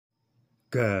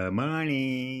Good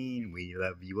morning. We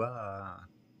love you all.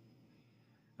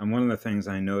 And one of the things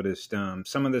I noticed,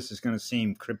 some of this is going to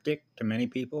seem cryptic to many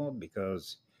people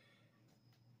because,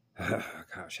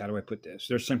 gosh, how do I put this?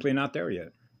 They're simply not there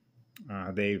yet.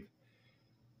 Well,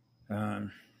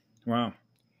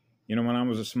 when I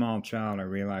was a small child, I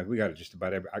realized we got just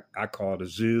about I call it a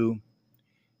zoo.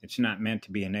 It's not meant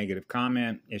to be a negative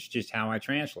comment. It's just how I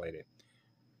translate it.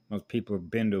 Most people have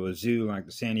been to a zoo like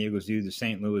the San Diego Zoo, the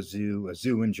St. Louis Zoo, a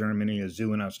zoo in Germany, a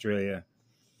zoo in Australia.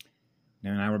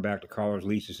 Now we're back to collars,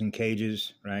 leashes, and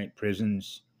cages, right?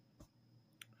 Prisons.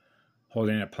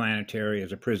 Holding a planetary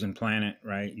as a prison planet,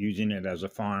 right? Using it as a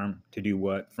farm to do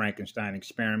what? Frankenstein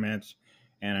experiments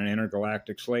and an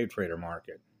intergalactic slave trader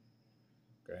market.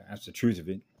 Okay, that's the truth of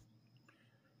it.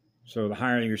 So the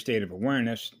higher your state of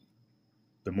awareness,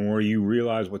 the more you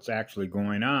realize what's actually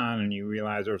going on, and you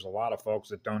realize there's a lot of folks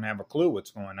that don't have a clue what's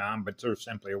going on, but they're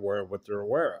simply aware of what they're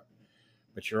aware of.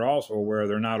 But you're also aware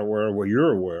they're not aware of what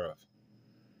you're aware of.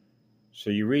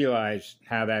 So you realize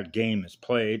how that game is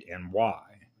played and why,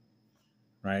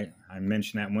 right? I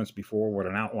mentioned that once before, what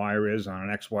an outlier is on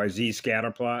an XYZ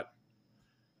scatter plot.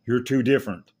 You're too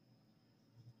different.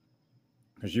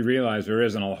 Because you realize there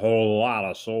isn't a whole lot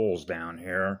of souls down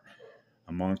here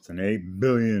amongst an 8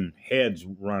 billion heads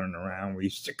running around. We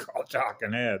used to call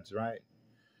talking heads, right?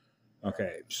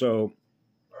 Okay, so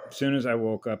as soon as I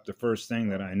woke up, the first thing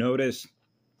that I noticed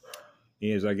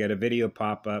is I get a video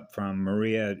pop up from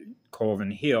Maria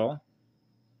Colvin Hill.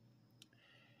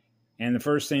 And the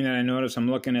first thing that I notice,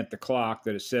 I'm looking at the clock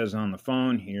that it says on the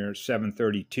phone here,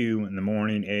 7:32 in the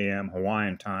morning a.m.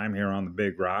 Hawaiian time here on the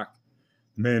Big Rock,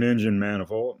 main engine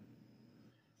manifold.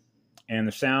 And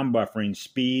the sound buffering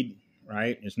speed,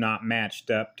 right, is not matched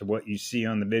up to what you see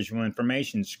on the visual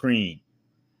information screen.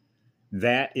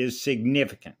 That is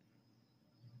significant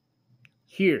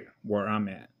here where I'm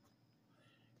at.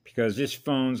 Because this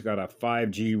phone's got a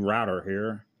 5G router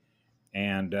here,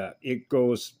 and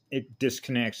it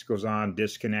disconnects, goes on,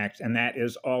 disconnects, and that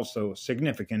is also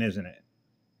significant, isn't it?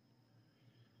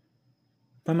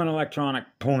 From an electronic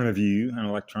point of view, an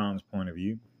electron's point of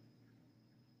view.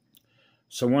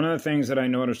 So one of the things that I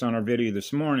noticed on our video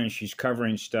this morning, she's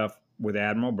covering stuff with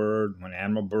Admiral Byrd. When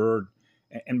Admiral Byrd,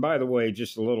 and by the way,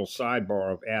 just a little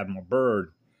sidebar of Admiral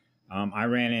Byrd, I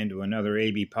ran into another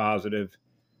AB positive.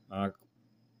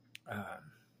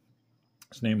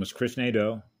 His name was Chris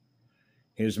Nadeau.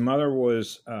 His mother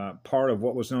was part of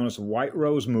what was known as the White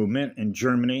Rose movement in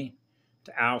Germany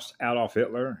to oust Adolf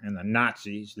Hitler and the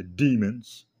Nazis, the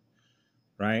demons,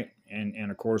 right?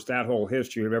 And of course, that whole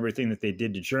history of everything that they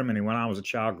did to Germany when I was a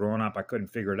child growing up, I couldn't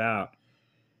figure it out.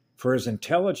 For as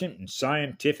intelligent and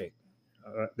scientific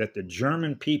that the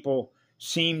German people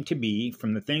seem to be,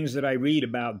 from the things that I read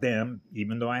about them,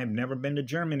 even though I have never been to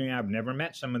Germany, I've never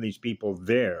met some of these people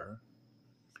there,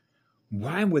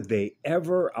 why would they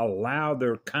ever allow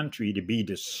their country to be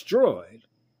destroyed,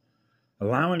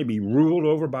 allowing to be ruled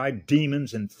over by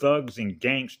demons and thugs and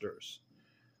gangsters?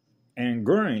 And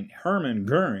Hermann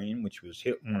Goering, which was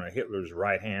one of Hitler's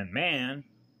right-hand man,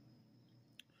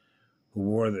 who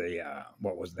wore the,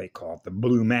 what was they called, the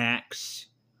blue max,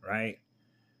 right?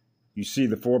 You see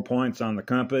the 4 points on the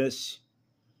compass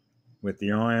with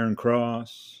the Iron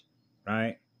Cross,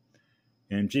 right?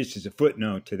 And just as a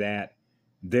footnote to that,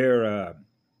 their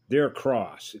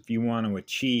cross, if you want to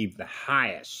achieve the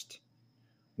highest,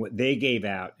 what they gave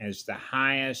out as the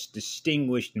highest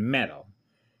distinguished medal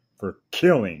for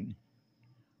killing,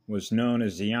 was known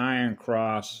as the Iron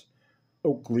Cross,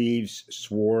 Oak Leaves,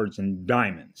 Swords, and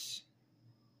Diamonds.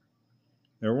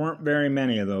 There weren't very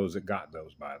many of those that got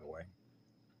those, by the way.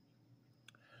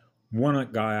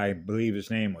 One guy, I believe his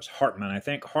name was Hartmann. I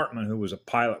think Hartmann, who was a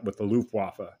pilot with the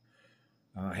Luftwaffe,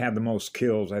 had the most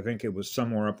kills. I think it was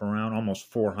somewhere up around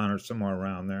almost 400, somewhere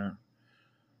around there.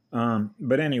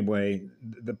 But anyway,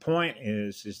 the point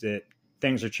is that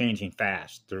things are changing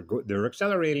fast. They're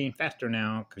accelerating faster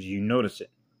now because you notice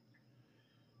it.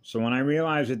 So when I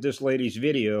realized that this lady's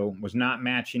video was not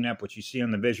matching up what you see on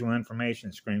the visual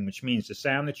information screen, which means the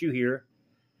sound that you hear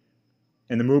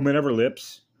and the movement of her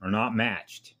lips are not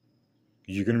matched.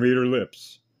 Because you can read her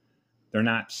lips. They're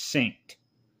not synced.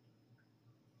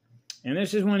 And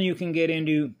this is when you can get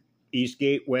into East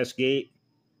Gate, West Gate,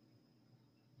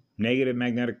 negative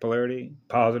magnetic polarity,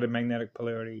 positive magnetic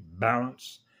polarity,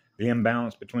 balance, the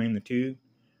imbalance between the two,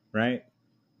 right?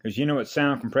 Because you know what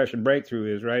sound compression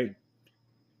breakthrough is, right?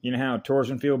 You know how a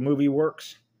torsion field movie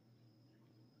works?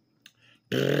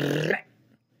 Right?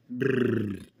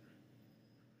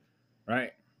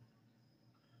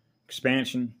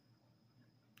 Expansion,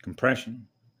 compression,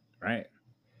 right?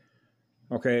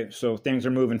 Okay, so things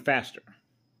are moving faster.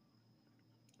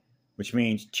 which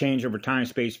means change over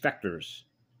time-space vectors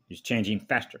is changing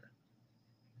faster.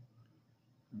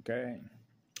 Okay?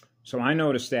 So I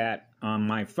noticed that on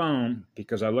my phone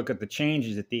because I look at the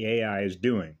changes that the AI is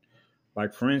doing.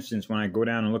 Like, for instance, when I go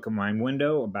down and look at my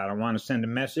window about I want to send a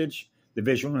message, the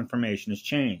visual information has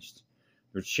changed.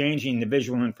 They're changing the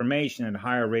visual information at a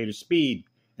higher rate of speed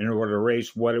in order to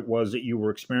erase what it was that you were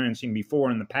experiencing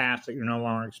before in the past that you're no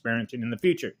longer experiencing in the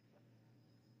future.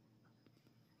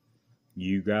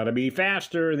 You got to be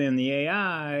faster than the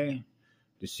AI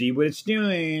to see what it's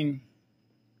doing.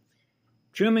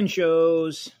 Truman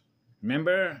shows,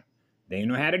 remember, they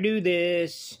know how to do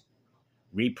this.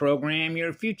 Reprogram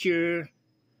your future.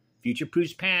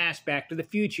 Future-proofs past, back to the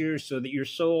future, so that your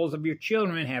souls of your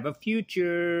children have a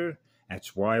future.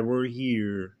 That's why we're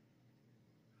here.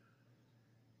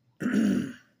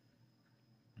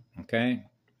 Okay?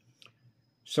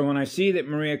 So when I see that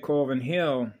Maria Colvin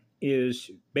Hill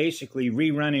is basically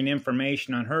rerunning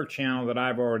information on her channel that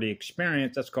I've already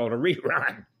experienced, that's called a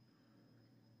rerun,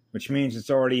 which means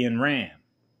it's already in RAM.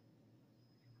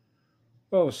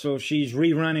 Oh, so she's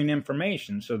rerunning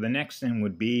information. So the next thing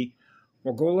would be,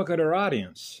 well, go look at her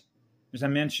audience. As I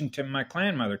mentioned to my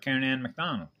clan mother, Karen Ann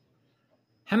McDonald.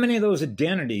 How many of those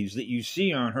identities that you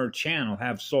see on her channel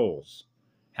have souls?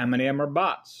 How many of them are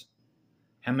bots?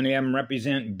 How many of them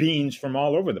represent beings from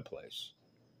all over the place?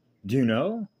 Do you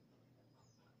know?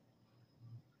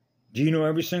 Do you know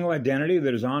every single identity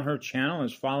that is on her channel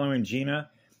is following Gina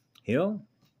Hill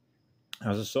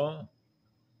as a soul?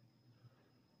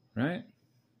 Right?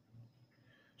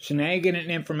 So now you get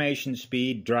an information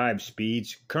speed, drive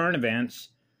speeds, current events,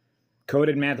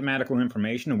 coded mathematical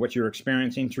information of what you're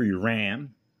experiencing through your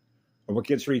RAM, or what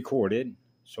gets recorded.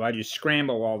 So I just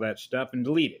scramble all that stuff and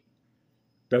delete it.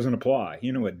 Doesn't apply.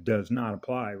 You know it does not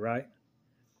apply, right?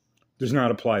 Does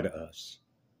not apply to us.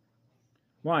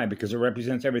 Why? Because it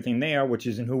represents everything they are, which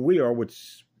isn't who we are,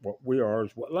 which what we are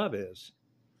is what love is.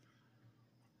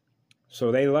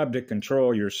 So they love to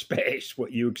control your space,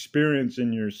 what you experience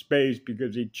in your space,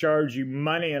 because they charge you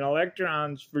money and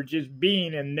electrons for just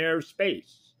being in their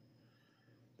space.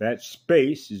 That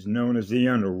space is known as the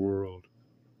underworld,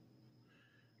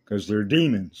 because they're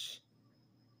demons.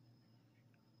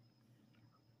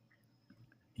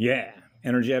 Yeah,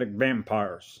 energetic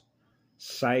vampires,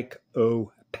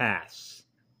 psychopaths,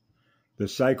 the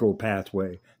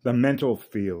psychopathway, the mental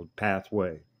field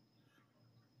pathway.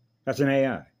 That's an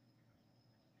AI.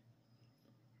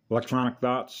 Electronic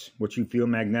thoughts, what you feel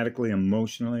magnetically,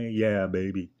 emotionally, yeah,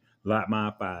 baby, light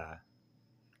my fire.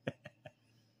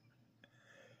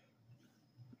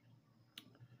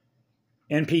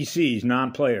 NPCs,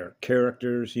 non-player,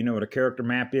 characters, you know what a character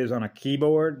map is on a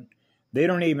keyboard? They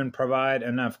don't even provide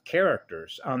enough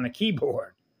characters on the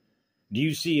keyboard. Do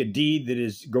you see a D that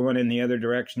is going in the other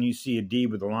direction? You see a D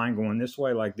with a line going this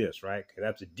way like this, right? Okay,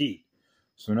 that's a D.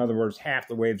 So in other words, half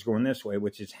the wave's going this way,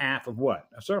 which is half of what?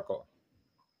 A circle.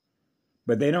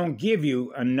 But they don't give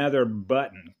you another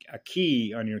button, a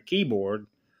key on your keyboard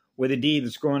with a D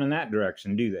that's going in that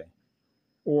direction, do they?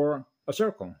 Or a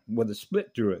circle with a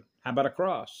split through it. How about a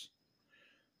cross?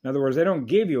 In other words, they don't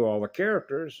give you all the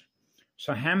characters.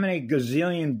 So how many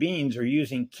gazillion beings are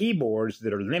using keyboards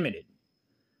that are limited?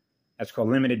 That's called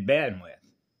limited bandwidth.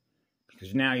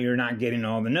 Because now you're not getting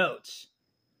all the notes,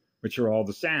 which are all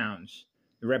the sounds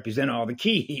that represent all the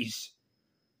keys.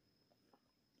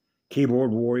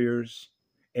 Keyboard warriors,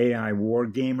 AI war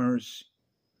gamers,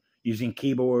 using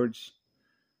keyboards.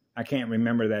 I can't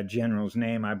remember that general's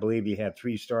name. I believe he had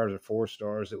 3 stars or 4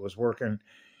 stars that was working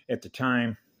at the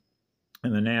time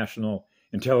in the national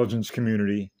intelligence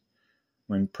community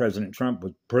when President Trump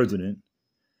was president.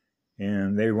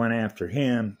 And they went after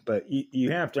him. But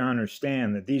you have to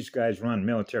understand that these guys run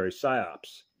military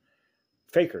psyops.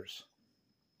 Fakers.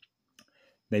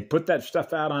 They put that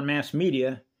stuff out on mass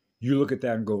media. You look at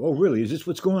that and go, oh, really? Is this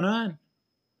what's going on?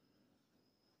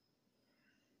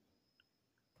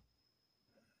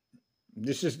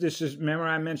 This is, remember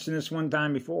I mentioned this one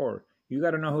time before. You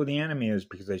got to know who the enemy is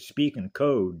because they speak in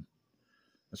code.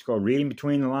 It's called reading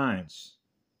between the lines.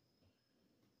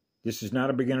 This is not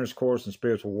a beginner's course in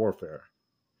spiritual warfare.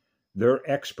 They're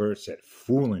experts at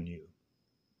fooling you.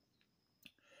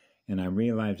 And I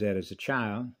realized that as a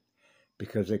child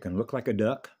because they can look like a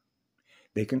duck.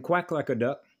 They can quack like a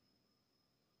duck.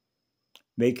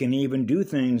 They can even do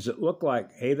things that look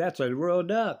like, hey, that's a real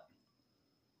duck.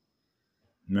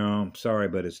 No, I'm sorry,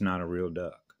 but it's not a real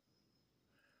duck.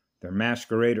 They're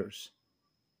masqueraders.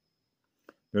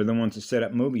 They're the ones that set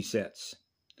up movie sets.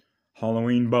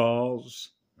 Halloween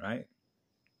balls, right?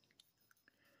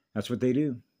 That's what they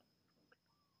do.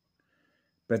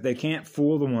 But they can't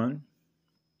fool the one.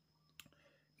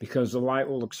 because the light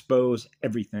will expose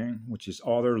everything, which is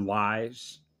all their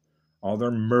lies, all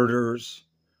their murders,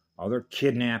 all their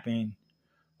kidnapping,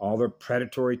 all their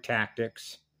predatory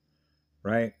tactics,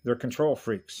 right? They're control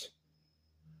freaks.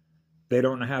 They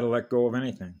don't know how to let go of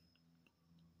anything,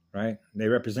 right? They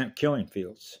represent killing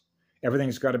fields.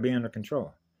 Everything's got to be under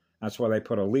control. That's why they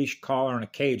put a leash, collar, and a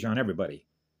cage on everybody,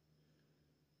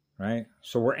 right?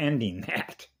 So we're ending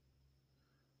that.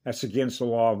 That's against the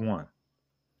law of one.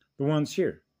 The one's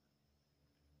here.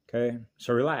 Okay?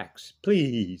 So relax,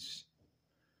 please.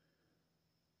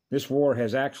 This war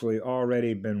has actually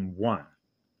already been won.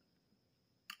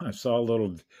 I saw a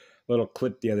little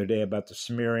clip the other day about the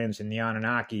Sumerians and the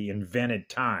Anunnaki invented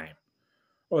time.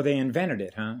 Oh, they invented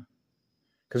it, huh?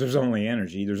 Because there's only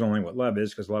energy. There's only what love is,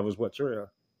 because love is what's real.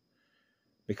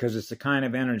 Because it's the kind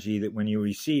of energy that when you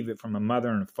receive it from a mother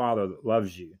and a father that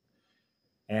loves you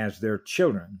as their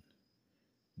children,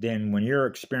 then when you're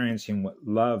experiencing what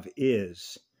love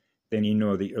is, then you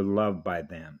know that you're loved by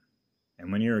them.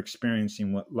 And when you're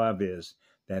experiencing what love is,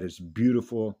 that is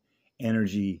beautiful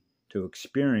energy to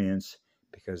experience,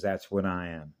 because that's what I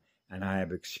am. And I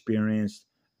have experienced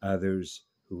others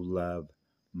who love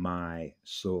my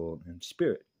soul and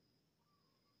spirit.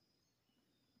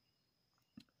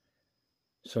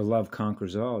 So love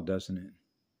conquers all, doesn't it?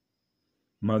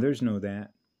 Mothers know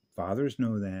that. Fathers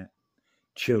know that.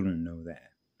 Children know that.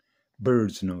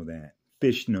 Birds know that.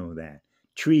 Fish know that.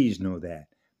 Trees know that.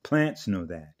 Plants know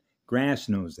that. Grass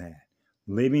knows that.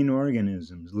 Living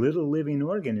organisms, little living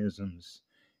organisms,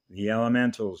 the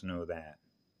elementals know that.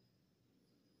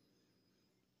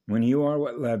 When you are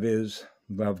what love is,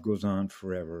 love goes on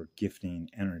forever, gifting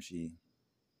energy.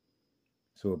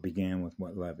 So it began with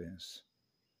what love is.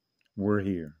 We're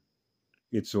here.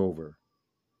 It's over.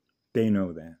 They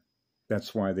know that.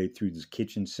 That's why they threw this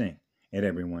kitchen sink at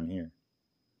everyone here.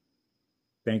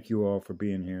 Thank you all for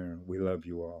being here. We love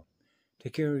you all.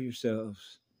 Take care of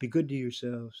yourselves. Be good to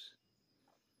yourselves.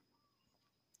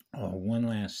 Oh, one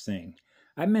last thing.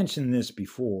 I mentioned this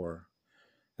before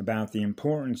about the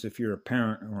importance, if you're a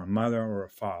parent or a mother or a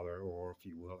father, or if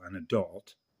you will, an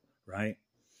adult, right?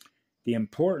 The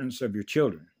importance of your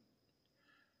children.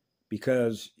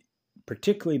 Because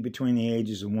particularly between the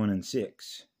ages of 1 and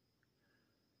 6.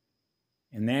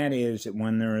 And that is that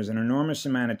when there is an enormous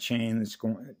amount of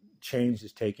change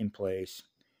is taking place,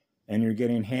 and you're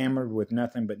getting hammered with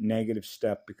nothing but negative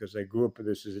stuff, because I grew up with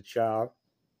this as a child,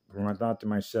 when I thought to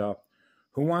myself,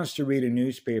 who wants to read a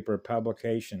newspaper or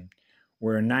publication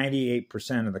where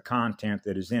 98% of the content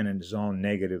that is in it is all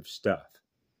negative stuff?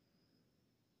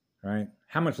 Right?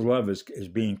 How much love is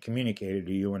being communicated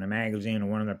to you in a magazine or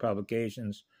one of their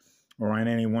publications, or on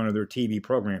any one of their TV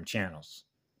program channels?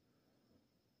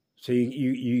 So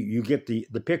you get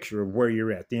the picture of where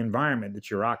you're at, the environment that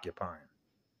you're occupying.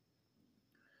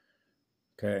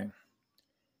 Okay?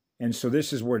 And so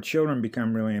this is where children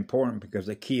become really important, because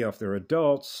they key off their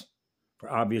adults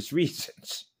for obvious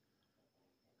reasons.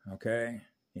 Okay?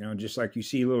 You know, just like you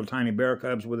see little tiny bear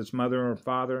cubs with its mother or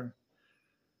father,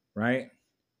 right?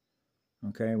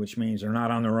 Okay, which means they're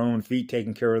not on their own feet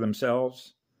taking care of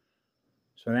themselves.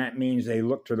 So that means they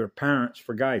look to their parents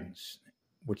for guidance,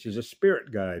 which is a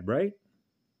spirit guide, right?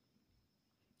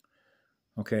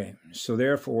 Okay, so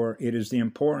therefore, it is the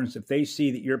importance, if they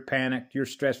see that you're panicked, you're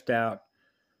stressed out,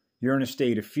 you're in a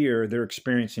state of fear, they're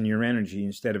experiencing your energy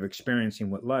instead of experiencing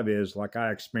what love is, like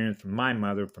I experienced from my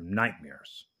mother from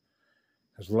nightmares.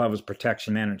 Because love is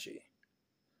protection energy.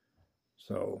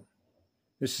 So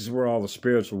this is where all the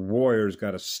spiritual warriors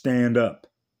got to stand up,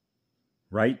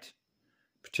 right?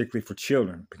 Particularly for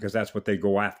children, because that's what they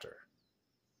go after.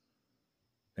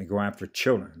 They go after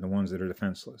children, the ones that are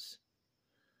defenseless.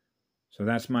 So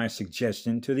that's my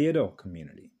suggestion to the adult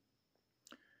community.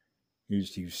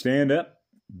 Is to stand up,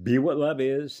 be what love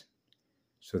is,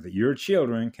 so that your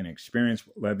children can experience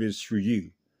what love is through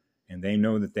you, and they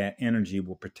know that that energy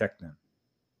will protect them,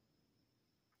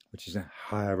 which is a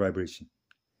high vibration.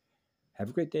 Have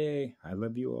a great day. I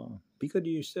love you all. Be good to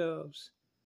yourselves.